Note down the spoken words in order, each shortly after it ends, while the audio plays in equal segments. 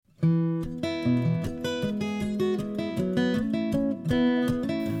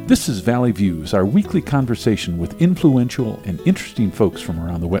This is Valley Views, our weekly conversation with influential and interesting folks from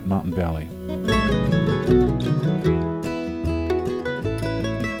around the Wet Mountain Valley.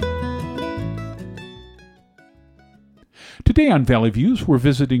 Today on Valley Views, we're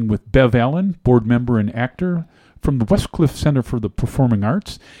visiting with Bev Allen, board member and actor from the Westcliff Center for the Performing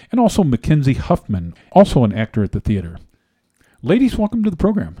Arts, and also McKenzie Huffman, also an actor at the theater. Ladies, welcome to the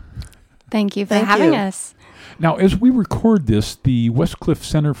program. Thank you for having us. Now, as we record this, the Westcliff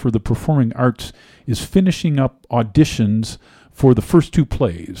Center for the Performing Arts is finishing up auditions for the first two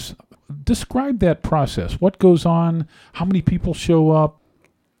plays. Describe that process. What goes on? How many people show up?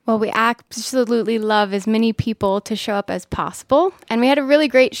 Well, we absolutely love as many people to show up as possible. And we had a really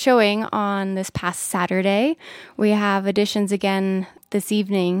great showing on this past Saturday. We have auditions again this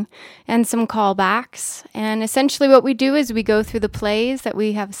evening and some callbacks. And essentially what we do is we go through the plays that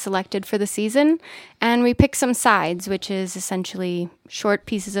we have selected for the season and we pick some sides, which is essentially short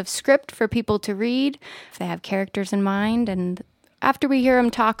pieces of script for people to read if they have characters in mind. And after we hear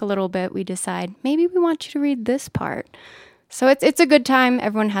them talk a little bit, we decide maybe we want you to read this part. So it's a good time.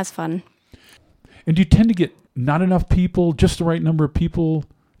 Everyone has fun. And do you tend to get not enough people, just the right number of people,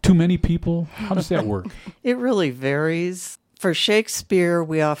 too many people? How does that work? It really varies. For Shakespeare,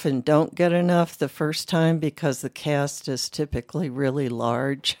 we often don't get enough the first time because the cast is typically really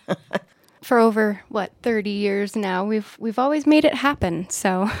large. For over, 30 years now, we've always made it happen,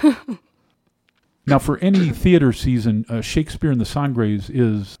 so... Now, for any theater season, Shakespeare in the Sangres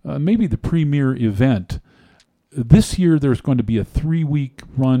is maybe the premier event. This year, there's going to be a 3-week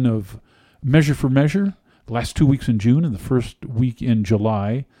run of Measure for Measure, the last 2 weeks in June and the first week in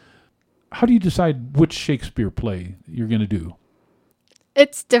July. How do you decide which Shakespeare play you're going to do?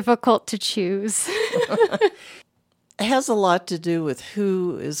 It's difficult to choose. It has a lot to do with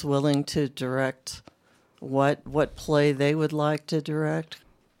who is willing to direct what play they would like to direct.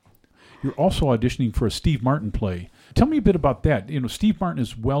 You're also auditioning for a Steve Martin play. Tell me a bit about that. You know, Steve Martin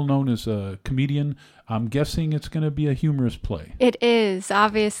is well known as a comedian. I'm guessing it's going to be a humorous play. It is.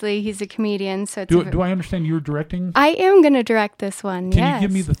 Obviously, he's a comedian. So do I understand you're directing? I am going to direct this one, Can you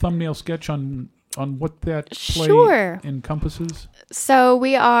give me the thumbnail sketch on what that play encompasses? So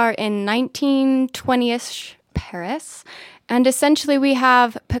we are in 1920-ish Paris. And essentially we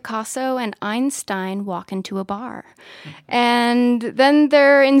have Picasso and Einstein walk into a bar. And then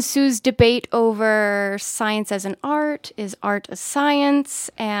there ensues debate over science as an art, is art a science,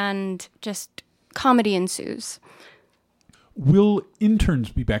 and just comedy ensues. Will interns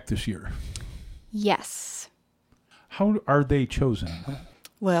be back this year? Yes. How are they chosen?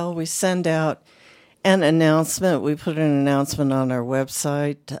 Well, we send out an announcement. We put an announcement on our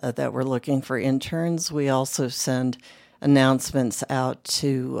website that we're looking for interns. We also send announcements out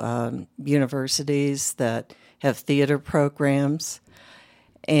to universities that have theater programs,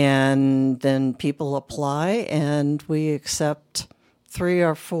 and then people apply, and we accept 3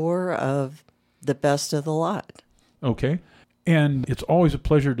 or 4 of the best of the lot. Okay. And it's always a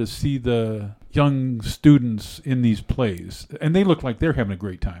pleasure to see the young students in these plays. And they look like they're having a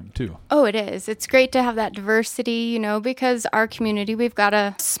great time, too. Oh, it is. It's great to have that diversity, because our community, we've got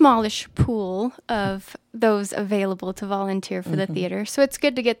a smallish pool of those available to volunteer for the theater. So it's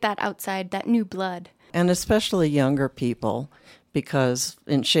good to get that outside, that new blood. And especially younger people, because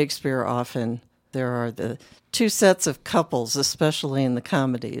in Shakespeare often there are the 2 sets of couples, especially in the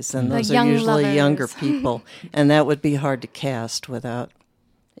comedies, and those are usually lovers. Younger people, and that would be hard to cast without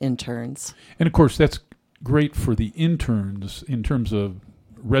interns. And, of course, that's great for the interns in terms of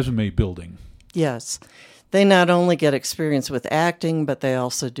resume building. Yes. They not only get experience with acting, but they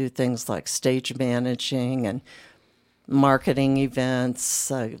also do things like stage managing and marketing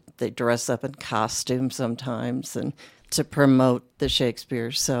events. They dress up in costume sometimes and to promote the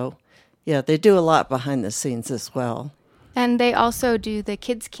Shakespeare. So, yeah, they do a lot behind the scenes as well. And they also do the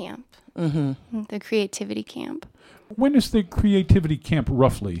kids camp, the creativity camp. When is the creativity camp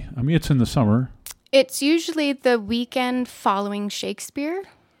roughly? I mean, it's in the summer. It's usually the weekend following Shakespeare.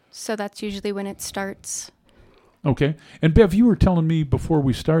 So that's usually when it starts. Okay. And Bev, you were telling me before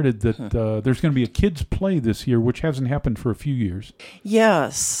we started that there's going to be a kids' play this year, which hasn't happened for a few years.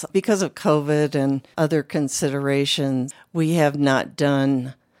 Yes. Because of COVID and other considerations, we have not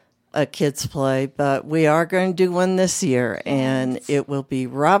done a kids' play, but we are going to do one this year, and it will be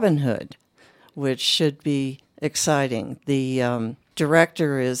Robin Hood, which should be exciting. The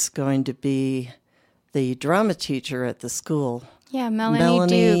director is going to be the drama teacher at the school. Yeah,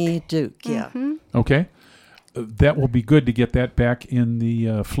 Melanie Duke, yeah. Okay. That will be good to get that back in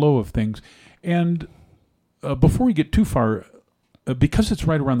the flow of things. And before we get too far, because it's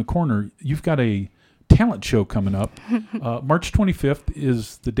right around the corner, you've got a talent show coming up. March 25th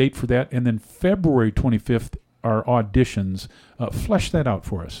is the date for that, and then February 25th are auditions. Flesh that out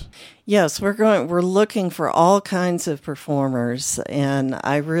for us. Yes, we're looking for all kinds of performers, and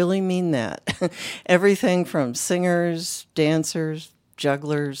I really mean that. Everything from singers, dancers,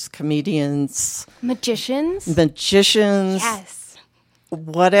 jugglers, comedians, Magicians. Yes.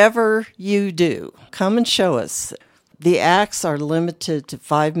 Whatever you do, come and show us. The acts are limited to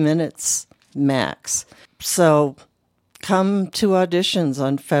 5 minutes max. So come to auditions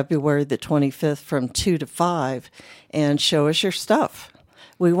on February the 25th from 2 to 5 and show us your stuff.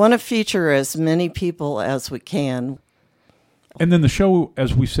 We want to feature as many people as we can. And then the show,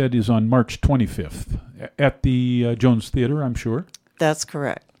 as we said, is on March 25th at the Jones Theater, I'm sure. That's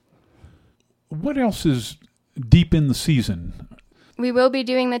correct. What else is deep in the season? We will be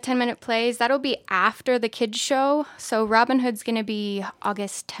doing the 10-minute plays. That'll be after the kids show. So Robin Hood's going to be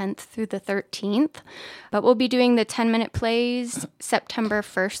August 10th through the 13th. But we'll be doing the 10-minute plays September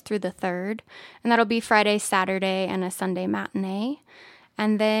 1st through the 3rd. And that'll be Friday, Saturday, and a Sunday matinee.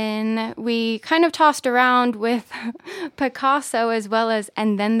 And then we kind of tossed around with Picasso as well as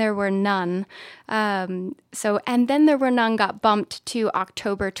And Then There Were None. So And Then There Were None got bumped to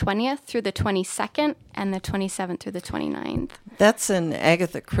October 20th through the 22nd and the 27th through the 29th. That's an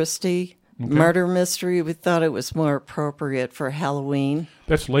Agatha Christie murder mystery. We thought it was more appropriate for Halloween.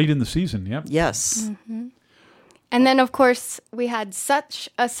 That's late in the season, yep. Yes. Mm-hmm. And then, of course, we had such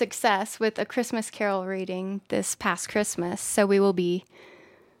a success with A Christmas Carol reading this past Christmas. So we'll be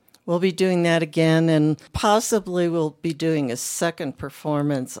doing that again, and possibly we'll be doing a second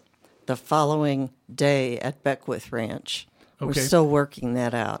performance the following day at Beckwith Ranch. Okay. We're still working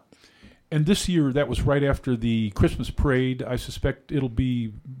that out. And this year, that was right after the Christmas parade. I suspect it'll be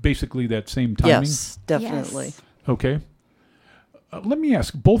basically that same timing? Yes, definitely. Yes. Okay. Let me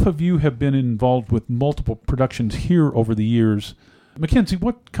ask, both of you have been involved with multiple productions here over the years. McKenzie,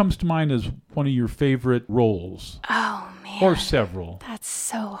 what comes to mind as one of your favorite roles? Oh, man. Or several? That's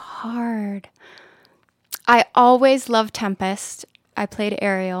so hard. I always loved Tempest. I played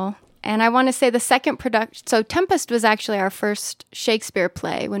Ariel. And I want to say the second production... So Tempest was actually our first Shakespeare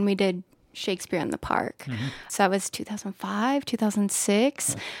play when we did Shakespeare in the Park. Mm-hmm. So that was 2005,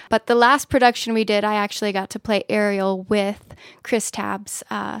 2006. Oh. But the last production we did, I actually got to play Ariel with Chris Tabb's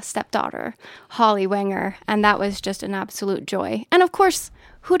stepdaughter, Holly Wenger. And that was just an absolute joy. And of course,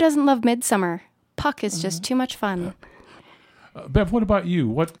 who doesn't love Midsummer? Puck is just too much fun. Bev, what about you?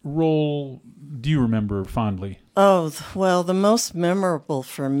 What role do you remember fondly? Oh, well, the most memorable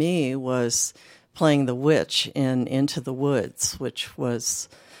for me was playing the witch in Into the Woods, which was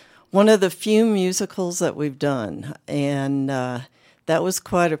one of the few musicals that we've done. And that was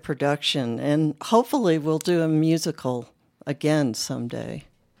quite a production. And hopefully we'll do a musical again someday.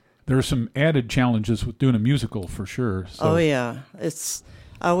 There are some added challenges with doing a musical for sure. So. Oh, yeah.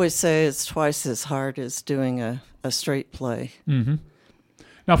 I always say it's twice as hard as doing a straight play. Mm-hmm.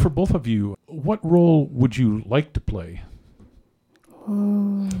 Now, for both of you, what role would you like to play?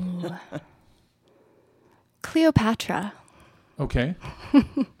 Ooh. Cleopatra. Okay.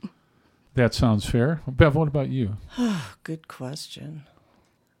 That sounds fair. Bev, what about you? Good question.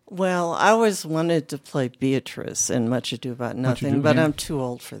 Well, I always wanted to play Beatrice in Much Ado About Nothing, but I'm too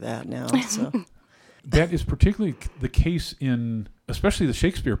old for that now. So that is particularly the case in, especially the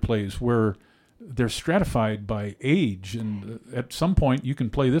Shakespeare plays, where they're stratified by age, and at some point you can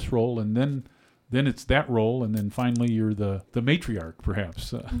play this role, and then it's that role, and then finally you're the matriarch,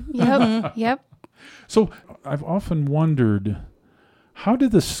 perhaps. Yep. So I've often wondered, how do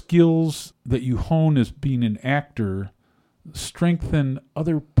the skills that you hone as being an actor strengthen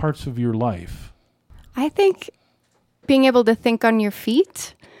other parts of your life? I think being able to think on your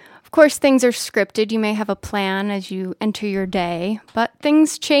feet. Of course, things are scripted. You may have a plan as you enter your day, but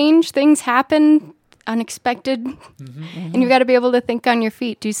things change, things happen, unexpected, and you've got to be able to think on your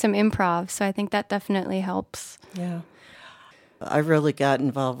feet, do some improv. So I think that definitely helps. Yeah. I really got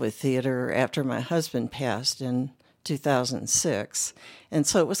involved with theater after my husband passed in 2006. And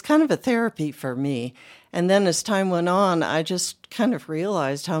so it was kind of a therapy for me. And then as time went on, I just kind of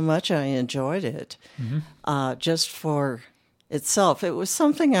realized how much I enjoyed it just for itself. It was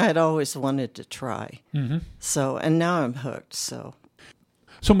something I had always wanted to try. Mm-hmm. So, and now I'm hooked. So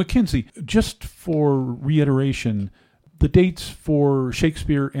McKenzie, just for reiteration, the dates for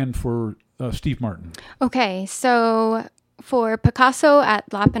Shakespeare and for Steve Martin. Okay, so for Picasso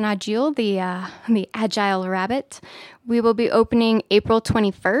at La Penagile, the Agile Rabbit, we will be opening April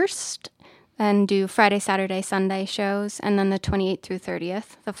 21st and do Friday, Saturday, Sunday shows, and then the 28th through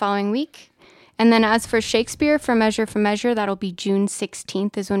 30th the following week. And then as for Shakespeare, for Measure, that'll be June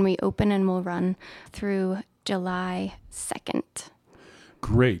 16th is when we open, and we'll run through July 2nd.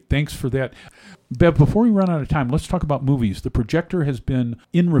 Great. Thanks for that. Bev, before we run out of time, let's talk about movies. The projector has been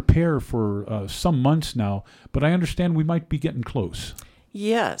in repair for some months now, but I understand we might be getting close.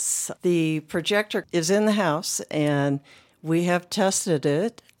 Yes, the projector is in the house, and we have tested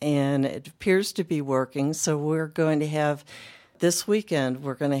it, and it appears to be working. So we're going to have, this weekend,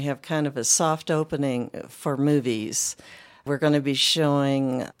 we're going to have kind of a soft opening for movies. We're going to be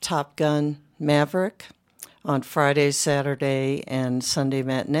showing Top Gun Maverick on Friday, Saturday, and Sunday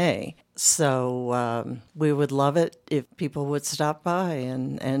matinee. So we would love it if people would stop by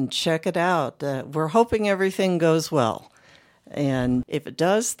and check it out. We're hoping everything goes well. And if it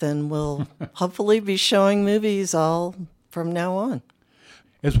does, then we'll hopefully be showing movies all from now on.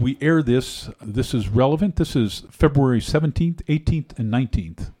 As we air this is relevant. This is February 17th, 18th, and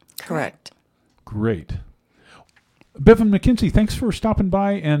 19th. Correct. Great. Bevan McKenzie, thanks for stopping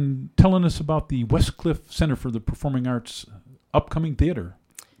by and telling us about the Westcliff Center for the Performing Arts upcoming theater.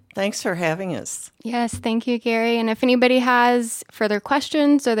 Thanks for having us. Yes, thank you, Gary. And if anybody has further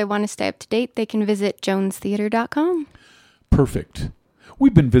questions or they want to stay up to date, they can visit jonestheater.com. Perfect.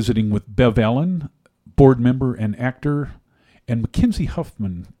 We've been visiting with Bev Allen, board member and actor, and McKenzie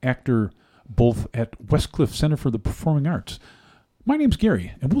Huffman, actor, both at Westcliff Center for the Performing Arts. My name's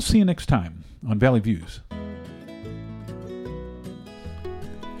Gary, and we'll see you next time on Valley Views.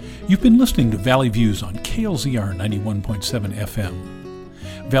 You've been listening to Valley Views on KLZR 91.7 FM.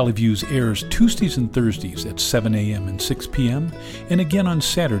 Valley Views airs Tuesdays and Thursdays at 7 a.m. and 6 p.m., and again on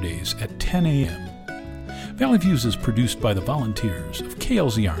Saturdays at 10 a.m. Valley Views is produced by the volunteers of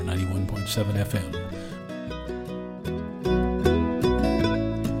KLZR 91.7 FM.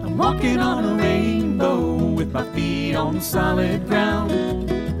 I'm walking on a rainbow with my feet on solid ground.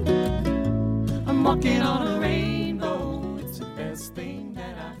 I'm walking on a rainbow.